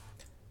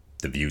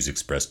The views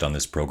expressed on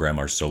this program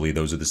are solely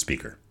those of the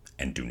speaker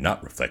and do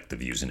not reflect the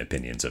views and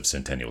opinions of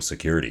Centennial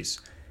Securities.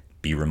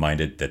 Be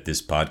reminded that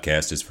this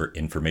podcast is for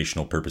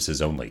informational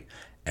purposes only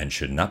and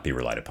should not be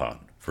relied upon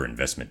for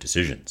investment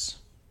decisions.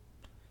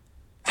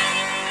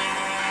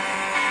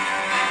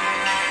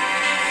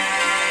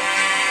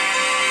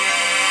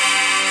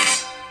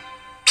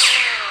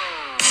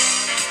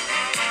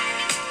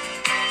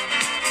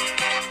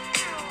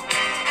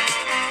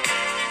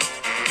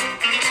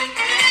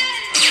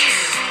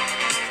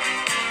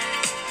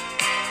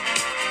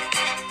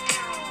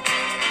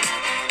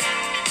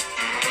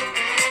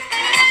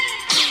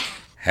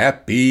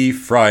 Happy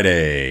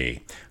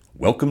Friday!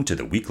 Welcome to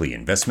the Weekly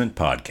Investment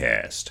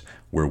Podcast,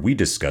 where we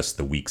discuss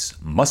the week's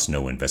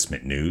must-know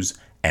investment news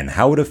and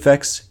how it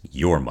affects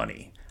your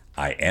money.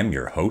 I am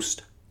your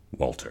host,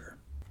 Walter.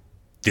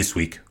 This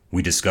week,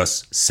 we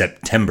discuss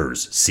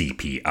September's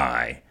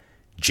CPI,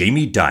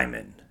 Jamie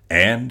Dimon,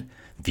 and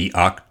the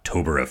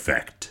October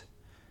effect.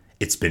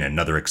 It's been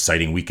another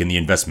exciting week in the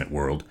investment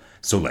world,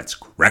 so let's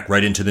crack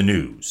right into the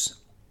news.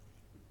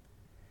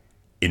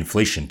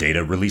 Inflation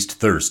data released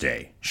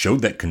Thursday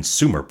showed that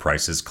consumer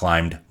prices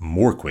climbed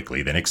more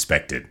quickly than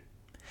expected.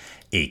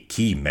 A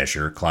key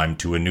measure climbed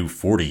to a new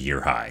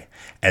 40-year high,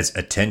 as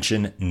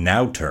attention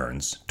now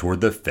turns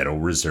toward the Federal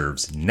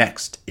Reserve's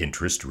next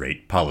interest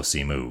rate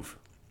policy move.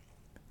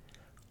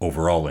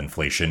 Overall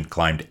inflation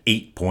climbed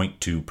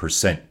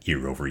 8.2%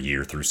 year over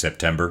year through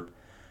September.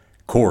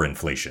 Core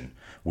inflation,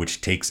 which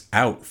takes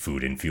out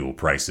food and fuel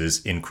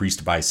prices,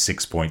 increased by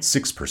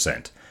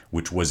 6.6%,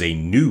 which was a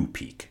new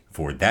peak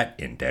for that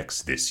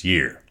index this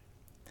year.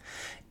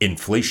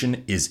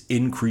 Inflation is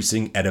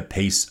increasing at a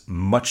pace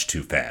much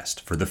too fast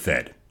for the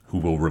Fed, who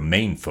will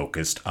remain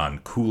focused on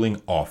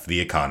cooling off the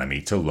economy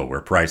to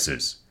lower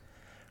prices.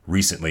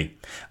 Recently,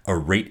 a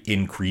rate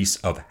increase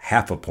of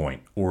 0.5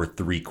 point or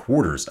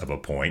 0.75 of a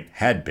point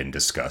had been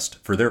discussed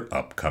for their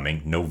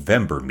upcoming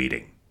November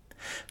meeting.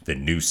 The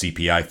new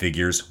CPI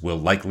figures will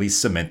likely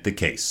cement the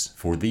case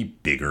for the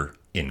bigger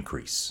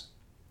increase.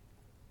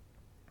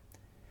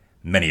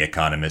 Many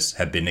economists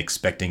have been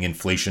expecting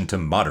inflation to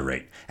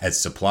moderate as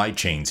supply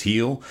chains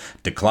heal,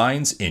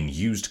 declines in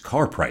used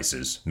car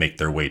prices make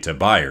their way to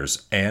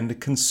buyers, and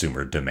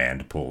consumer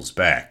demand pulls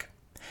back.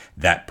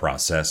 That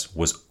process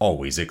was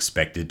always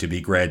expected to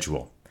be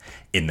gradual.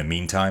 In the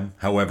meantime,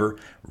 however,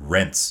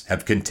 rents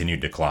have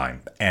continued to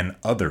climb and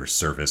other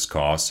service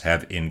costs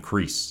have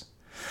increased.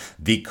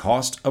 The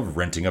cost of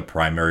renting a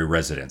primary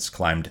residence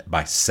climbed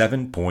by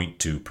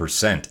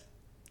 7.2%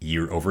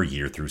 year over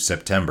year through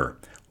September,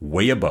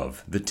 way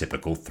above the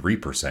typical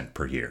 3%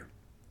 per year.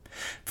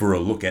 For a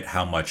look at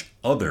how much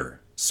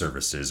other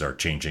services are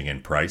changing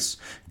in price,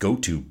 go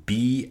to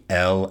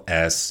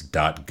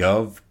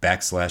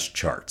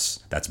bls.gov/charts.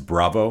 That's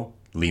Bravo,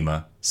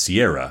 Lima,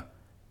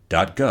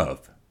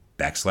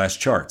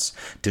 Sierra.gov/charts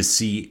to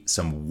see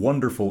some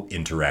wonderful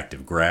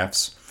interactive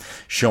graphs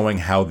showing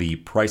how the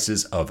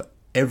prices of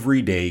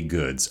everyday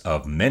goods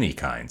of many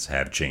kinds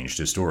have changed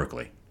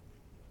historically.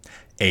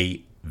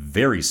 A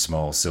very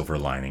small silver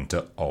lining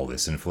to all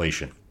this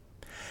inflation.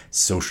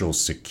 Social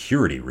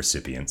Security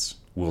recipients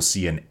will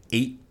see an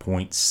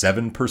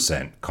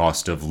 8.7%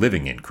 cost of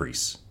living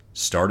increase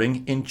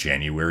starting in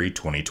January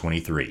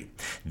 2023,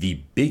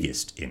 the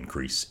biggest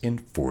increase in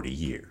 40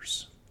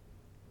 years.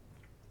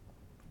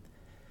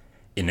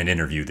 In an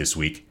interview this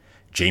week,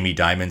 Jamie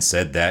Dimon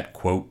said that,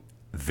 quote,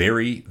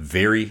 very,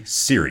 very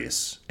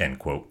serious, end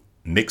quote,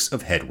 mix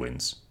of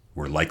headwinds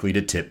were likely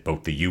to tip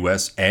both the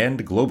U.S.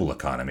 and global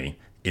economy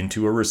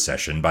into a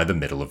recession by the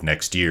middle of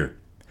next year.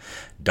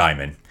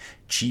 Dimon,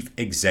 chief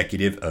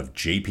executive of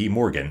J.P.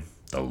 Morgan,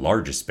 the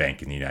largest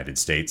bank in the United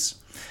States,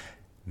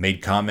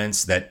 made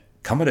comments that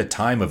come at a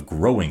time of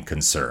growing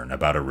concern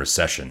about a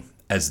recession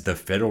as the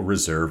Federal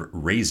Reserve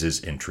raises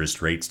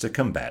interest rates to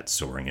combat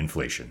soaring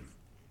inflation.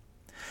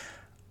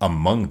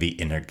 Among the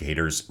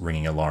indicators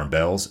ringing alarm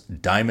bells,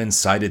 Dimon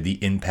cited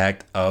the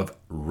impact of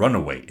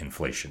runaway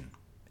inflation,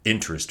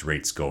 interest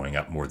rates going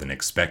up more than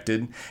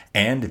expected,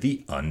 and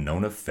the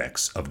unknown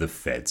effects of the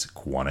Fed's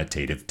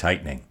quantitative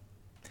tightening.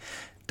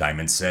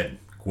 Dimon said,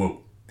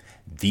 quote,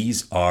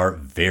 these are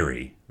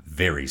very,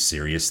 very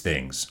serious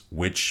things,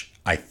 which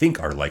I think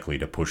are likely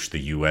to push the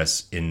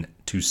U.S.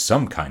 into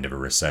some kind of a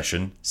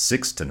recession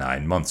 6 to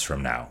 9 months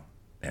from now,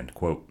 end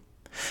quote.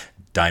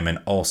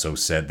 Dimon also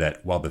said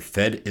that while the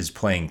Fed is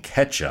playing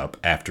catch-up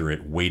after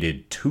it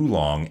waited too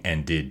long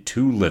and did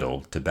too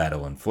little to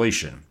battle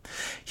inflation,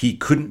 he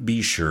couldn't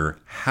be sure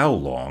how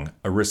long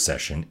a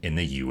recession in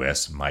the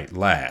U.S. might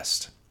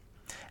last,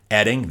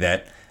 adding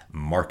that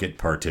market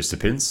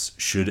participants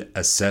should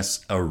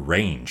assess a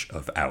range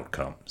of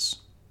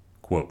outcomes.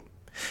 Quote,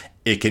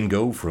 it can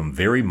go from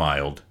very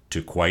mild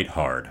to quite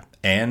hard,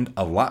 and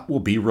a lot will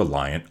be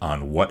reliant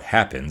on what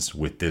happens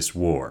with this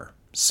war.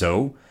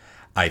 So,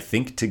 I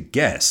think to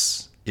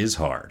guess is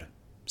hard,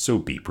 so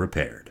be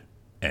prepared,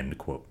 end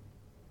quote.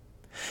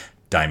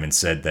 Dimon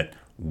said that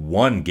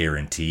one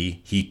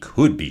guarantee he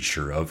could be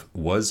sure of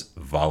was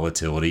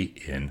volatility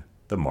in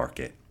the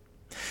market.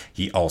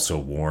 He also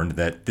warned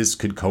that this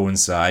could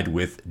coincide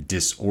with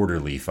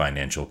disorderly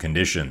financial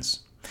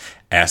conditions.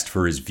 Asked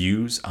for his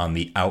views on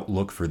the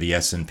outlook for the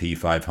S&P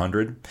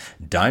 500,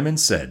 Dimon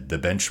said the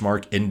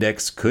benchmark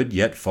index could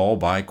yet fall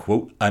by,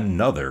 quote,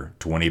 another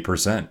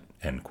 20%,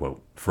 end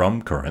quote,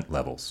 from current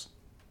levels.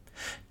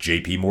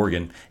 JP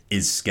Morgan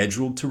is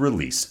scheduled to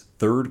release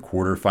third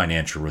quarter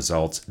financial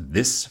results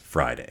this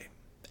Friday,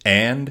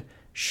 and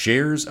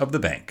shares of the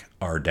bank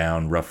are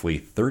down roughly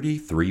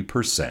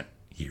 33%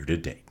 year to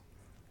date.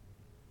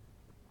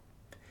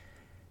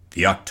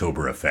 The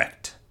October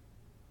Effect.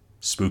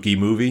 Spooky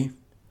movie?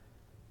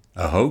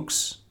 A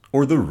hoax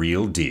or the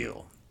real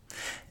deal?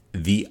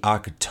 The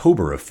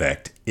October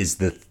Effect is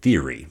the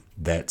theory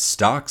that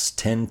stocks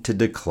tend to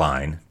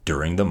decline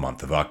during the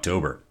month of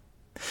October.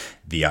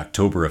 The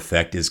October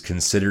Effect is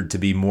considered to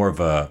be more of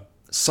a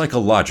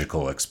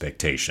psychological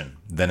expectation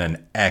than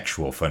an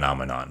actual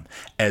phenomenon,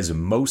 as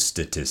most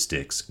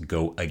statistics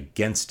go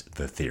against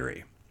the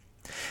theory.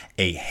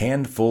 A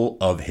handful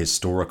of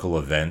historical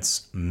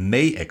events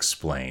may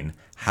explain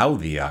how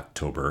the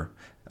October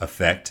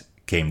Effect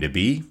came to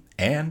be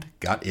and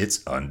got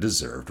its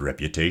undeserved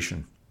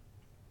reputation.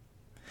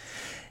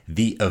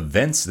 The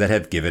events that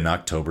have given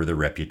October the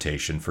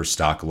reputation for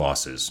stock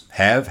losses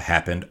have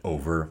happened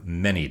over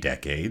many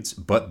decades,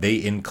 but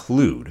they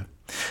include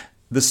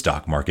the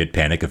stock market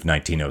panic of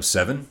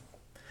 1907,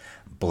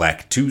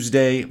 Black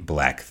Tuesday,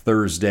 Black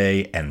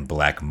Thursday, and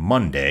Black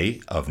Monday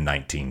of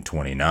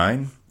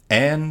 1929,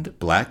 and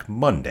Black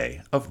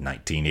Monday of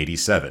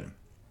 1987.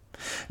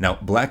 Now,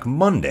 Black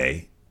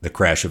Monday, the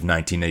crash of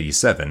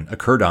 1987,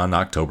 occurred on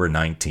October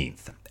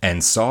 19th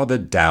and saw the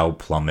Dow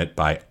plummet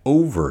by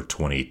over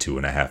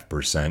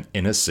 22.5%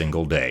 in a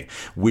single day,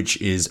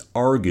 which is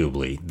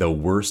arguably the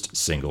worst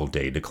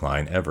single-day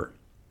decline ever.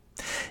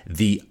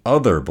 The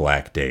other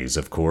black days,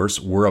 of course,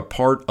 were a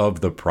part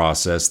of the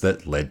process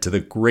that led to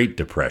the Great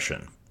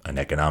Depression, an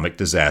economic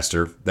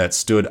disaster that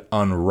stood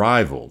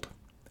unrivaled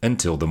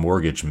until the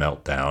mortgage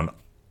meltdown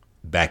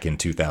back in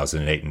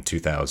 2008 and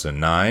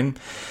 2009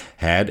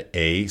 had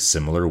a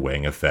similar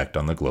weighing effect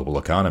on the global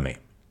economy.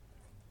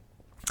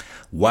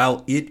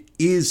 While it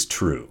is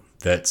true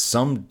that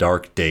some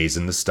dark days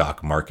in the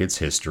stock market's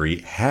history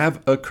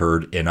have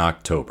occurred in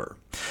October,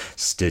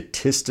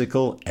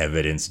 statistical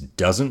evidence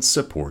doesn't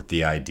support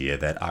the idea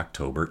that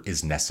October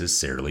is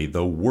necessarily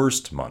the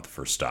worst month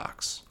for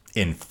stocks.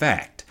 In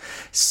fact,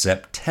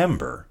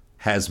 September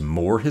has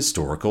more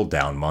historical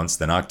down months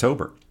than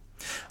October.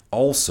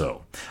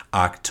 Also,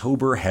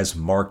 October has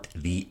marked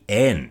the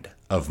end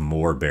of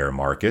more bear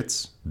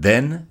markets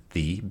than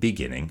the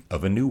beginning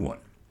of a new one.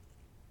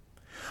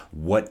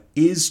 What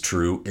is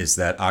true is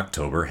that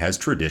October has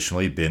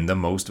traditionally been the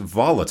most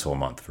volatile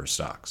month for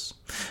stocks.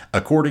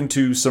 According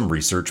to some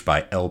research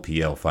by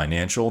LPL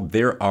Financial,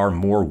 there are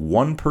more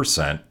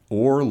 1%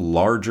 or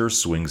larger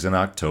swings in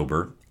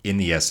October in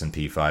the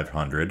S&P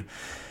 500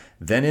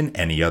 than in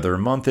any other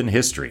month in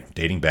history,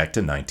 dating back to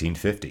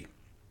 1950.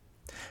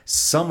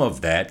 Some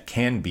of that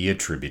can be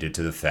attributed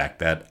to the fact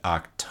that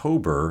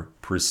October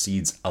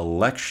precedes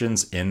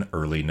elections in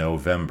early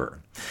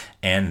November,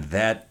 and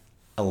that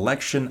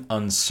election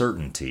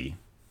uncertainty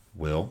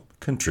will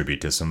contribute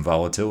to some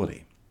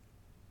volatility.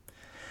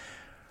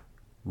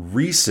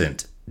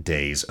 Recent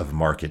days of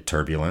market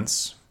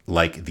turbulence,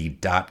 like the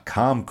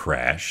dot-com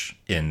crash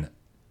in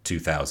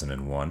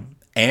 2001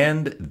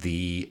 and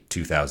the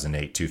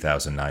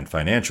 2008-2009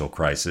 financial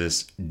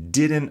crisis,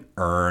 didn't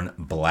earn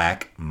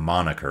black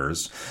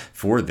monikers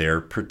for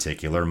their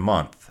particular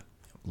month.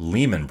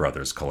 Lehman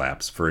Brothers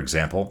collapse, for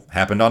example,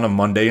 happened on a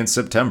Monday in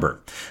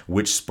September,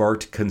 which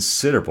sparked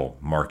considerable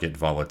market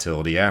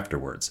volatility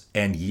afterwards,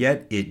 and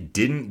yet it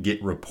didn't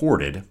get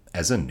reported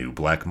as a new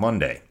Black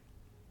Monday.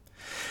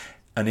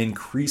 An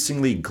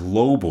increasingly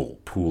global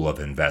pool of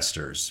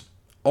investors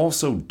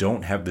also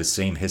don't have the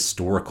same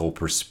historical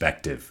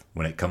perspective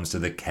when it comes to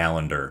the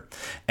calendar,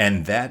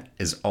 and that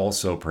is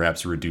also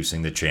perhaps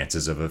reducing the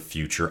chances of a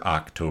future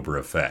October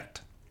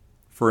effect.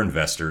 For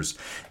investors,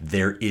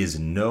 there is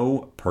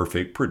no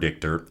perfect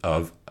predictor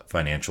of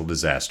financial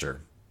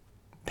disaster.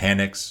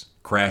 Panics,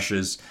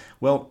 crashes,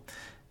 well,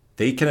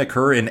 they can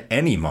occur in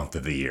any month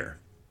of the year.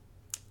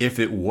 If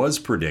it was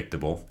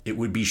predictable, it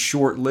would be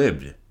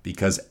short-lived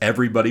because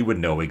everybody would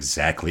know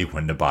exactly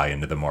when to buy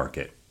into the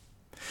market.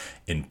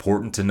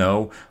 Important to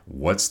know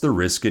what's the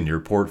risk in your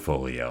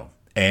portfolio,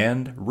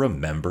 and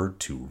remember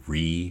to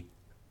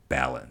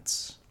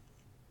rebalance.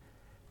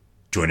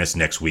 Join us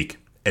next week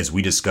as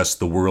we discuss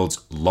the world's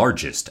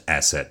largest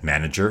asset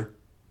manager,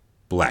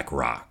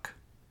 BlackRock.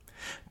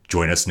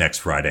 Join us next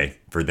Friday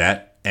for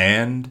that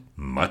and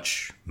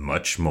much,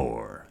 much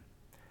more.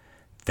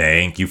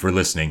 Thank you for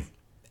listening,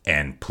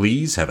 and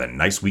please have a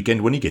nice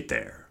weekend when you get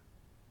there.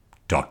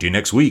 Talk to you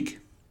next week.